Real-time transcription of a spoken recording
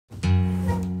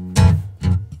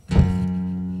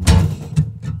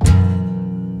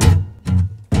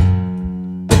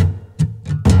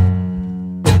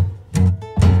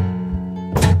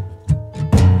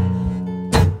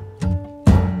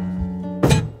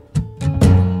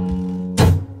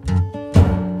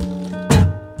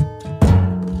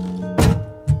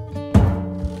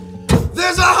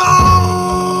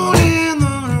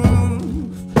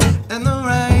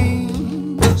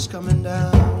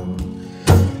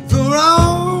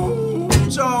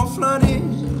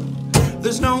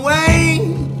there's no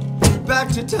way back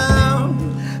to town.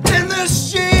 And the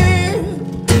ship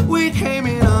we came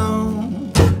in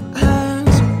on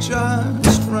has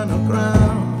just run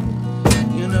aground.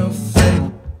 You know,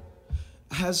 fate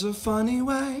has a funny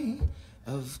way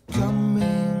of coming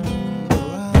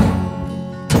around.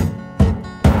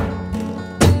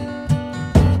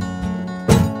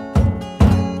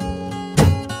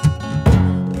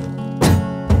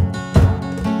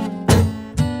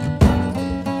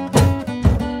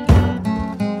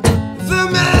 The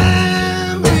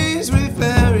memories we've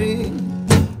buried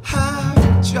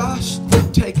have just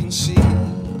taken seed.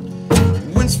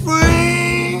 When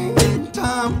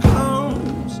springtime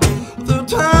comes, they'll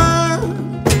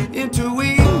turn into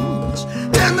weeds,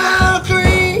 and they'll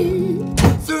creep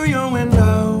through your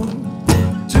window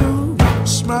to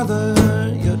smother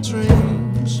your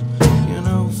dreams. You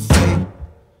know, fate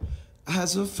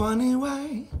has a funny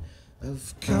way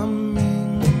of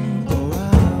coming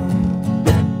around.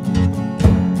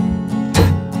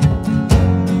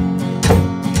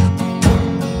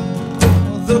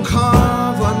 They'll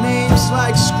carve our names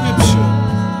like scripture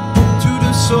to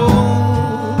the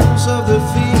soles of their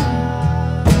feet.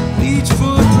 Each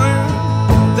footprint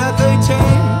that they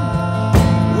take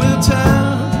will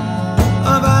tell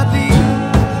of our deed.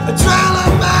 A trail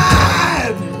of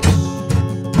madness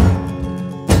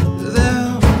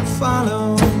they'll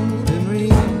follow and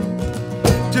read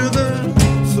till the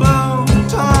flow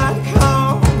tide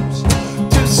comes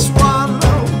to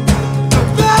swallow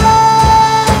the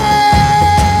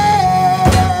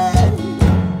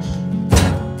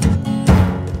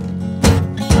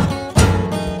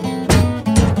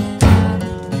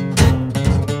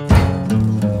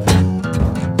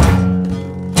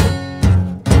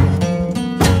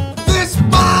This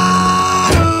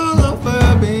bottle of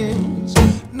bourbon's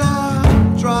now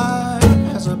dry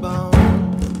as a bone.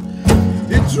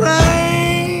 It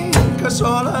drank us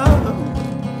all up,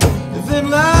 then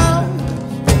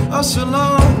left us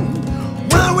alone.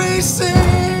 Well, we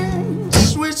sing,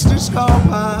 switch to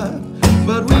scarpipe,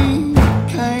 but we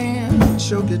can't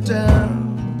choke it down.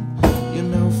 You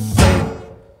know, fate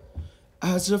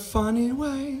has a funny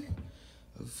way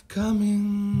of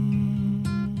coming